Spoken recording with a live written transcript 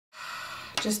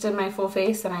just did my full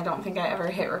face and I don't think I ever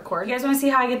hit record. If you guys want to see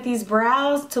how I get these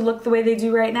brows to look the way they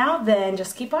do right now, then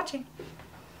just keep watching.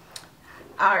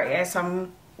 Alright guys, so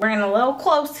I'm wearing a little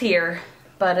close here,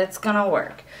 but it's gonna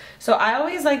work. So I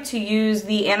always like to use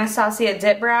the Anastasia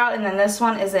Dip Brow, and then this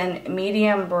one is in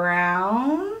medium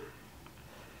brown.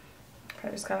 I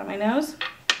just got on my nose.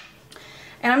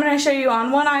 And I'm going to show you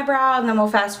on one eyebrow, and then we'll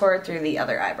fast forward through the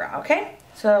other eyebrow, okay?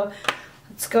 So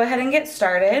let's go ahead and get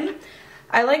started.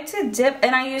 I like to dip,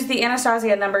 and I use the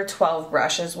Anastasia number 12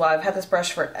 brush as well. I've had this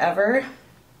brush forever.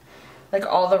 Like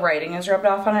all the writing is rubbed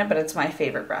off on it, but it's my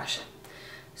favorite brush.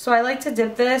 So I like to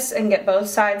dip this and get both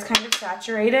sides kind of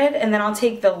saturated, and then I'll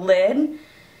take the lid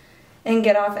and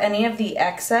get off any of the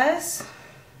excess.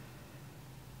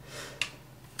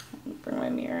 Bring my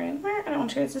mirror in. I don't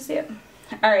want you guys to see it.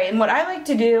 Alright, and what I like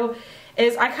to do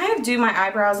is I kind of do my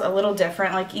eyebrows a little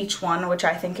different, like each one, which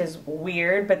I think is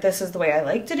weird, but this is the way I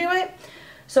like to do it.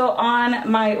 So on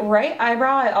my right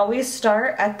eyebrow, I always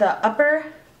start at the upper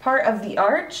part of the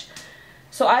arch.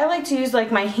 So I like to use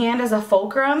like my hand as a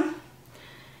fulcrum,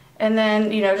 and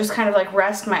then, you know, just kind of like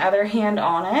rest my other hand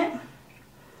on it.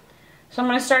 So I'm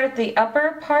going to start at the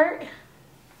upper part.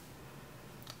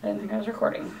 I didn't think I was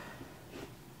recording.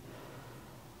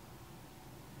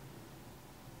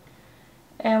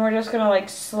 And we're just going to like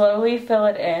slowly fill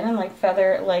it in and like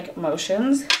feather like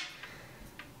motions.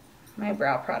 My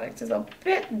brow product is a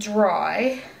bit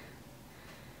dry.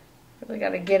 Really got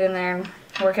to get in there and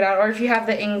work it out. Or if you have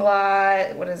the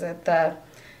Inglot, what is it, the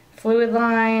Fluid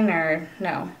Line, or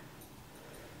no,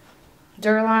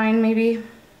 Durline maybe,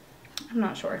 I'm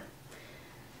not sure,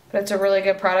 but it's a really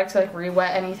good product to like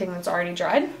re-wet anything that's already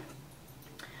dried.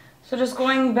 So just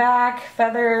going back,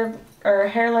 feather or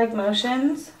hair-like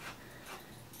motions,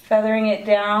 feathering it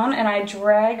down, and I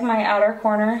drag my outer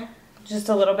corner just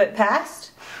a little bit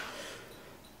past,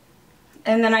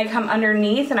 and then I come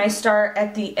underneath and I start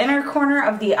at the inner corner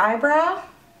of the eyebrow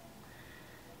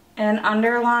and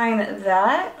underline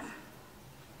that.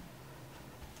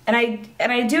 And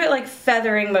I do it like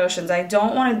feathering motions. I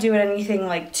don't want to do it anything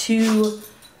like too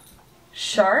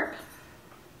sharp.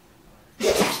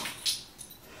 You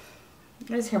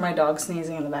guys hear my dog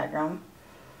sneezing in the background.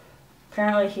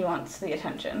 Apparently he wants the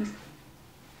attention.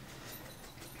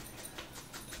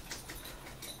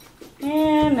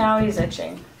 And now he's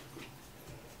itching.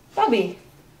 Bubby,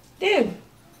 dude.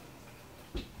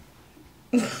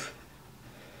 If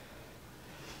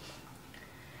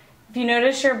you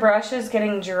notice your brush is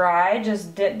getting dry,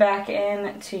 just dip back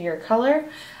in to your color.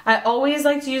 I always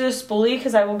like to use a spoolie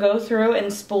because I will go through and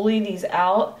spoolie these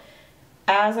out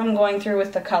as I'm going through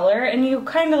with the color. And you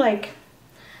kind of like,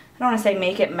 I don't want to say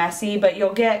make it messy, but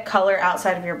you'll get color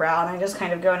outside of your brow. And I just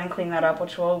kind of go in and clean that up,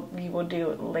 which we will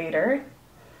do later.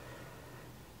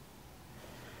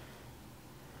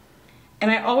 And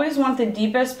I always want the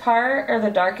deepest part or the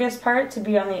darkest part to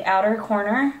be on the outer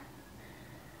corner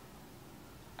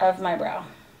of my brow.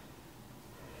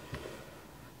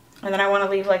 And then I want to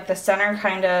leave like the center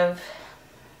kind of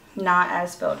not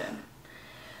as filled in.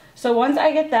 So once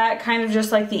I get that kind of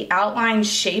just like the outline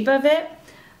shape of it,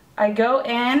 I go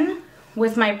in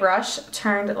with my brush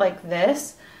turned like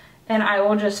this, and I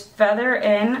will just feather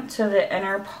in to the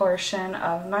inner portion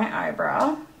of my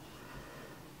eyebrow.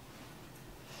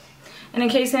 And in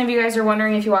case any of you guys are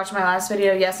wondering, if you watched my last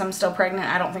video, yes, I'm still pregnant.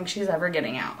 I don't think she's ever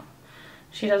getting out.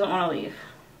 She doesn't want to leave.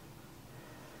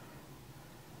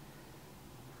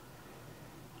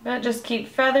 But just keep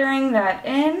feathering that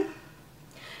in.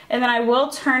 And then I will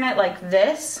turn it like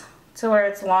this to where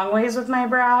it's long ways with my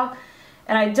brow.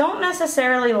 And I don't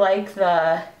necessarily like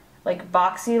the like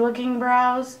boxy looking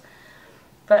brows,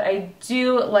 but I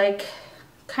do like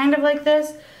kind of like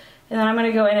this. And then I'm going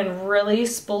to go in and really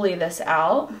spoolie this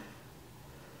out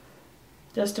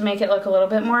just to make it look a little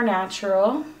bit more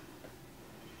natural.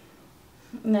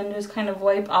 And then just kind of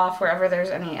wipe off wherever there's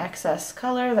any excess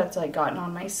color that's like gotten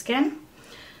on my skin,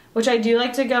 which I do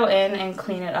like to go in and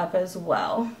clean it up as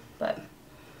well. But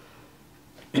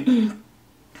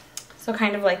so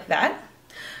kind of like that.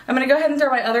 I'm going to go ahead and throw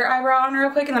my other eyebrow on real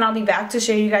quick, and then I'll be back to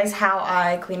show you guys how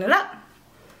I clean it up.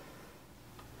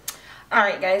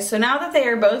 Alright guys, so now that they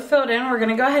are both filled in, we're going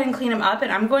to go ahead and clean them up,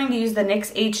 and I'm going to use the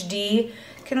NYX HD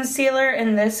concealer,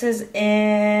 and this is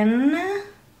in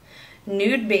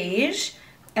Nude Beige.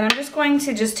 And I'm just going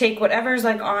to just take whatever's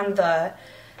like on the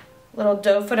little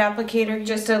doe foot applicator,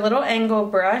 just a little angle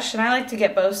brush, and I like to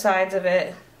get both sides of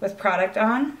it with product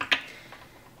on.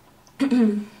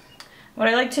 What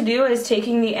I like to do is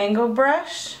taking the angle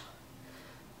brush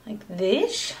like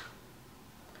this.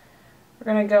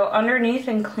 We're going to go underneath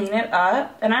and clean it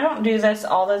up. And I don't do this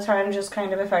all the time, just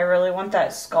kind of if I really want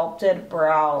that sculpted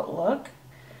brow look.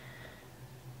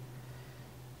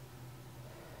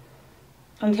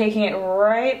 I'm taking it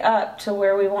right up to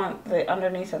where we want the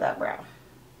underneath of that brow.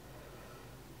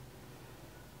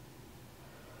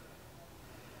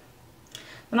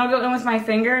 Then I'll go in with my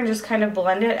finger and just kind of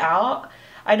blend it out.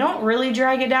 I don't really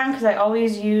drag it down because I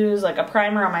always use like a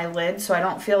primer on my lid, so I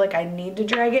don't feel like I need to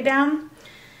drag it down.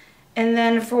 And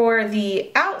then for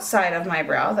the outside of my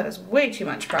brow, that is way too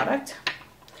much product,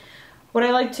 what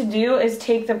I like to do is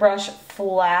take the brush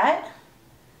flat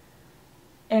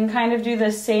and kind of do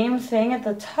the same thing at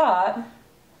the top.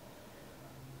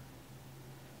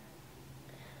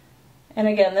 And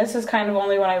again, this is kind of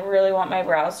only when I really want my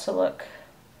brows to look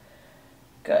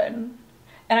good.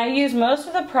 And I use most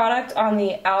of the product on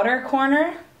the outer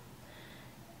corner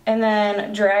and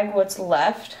then drag what's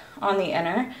left on the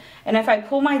inner. And if I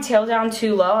pull my tail down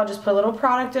too low, I'll just put a little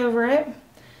product over it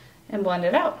and blend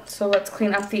it out. So let's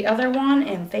clean up the other one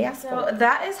and fast forward. So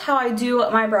that is how I do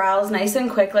my brows, nice and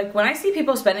quick. Like when I see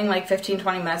people spending like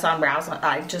 15-20 minutes on brows,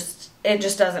 it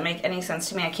just doesn't make any sense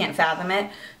to me. I can't fathom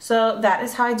it. So that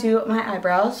is how I do my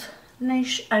eyebrows,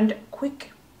 nice and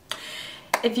quick.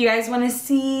 If you guys want to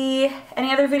see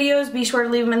any other videos, be sure to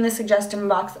leave them in the suggestion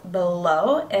box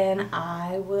below, and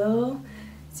I will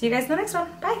see you guys in the next one.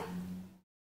 Bye!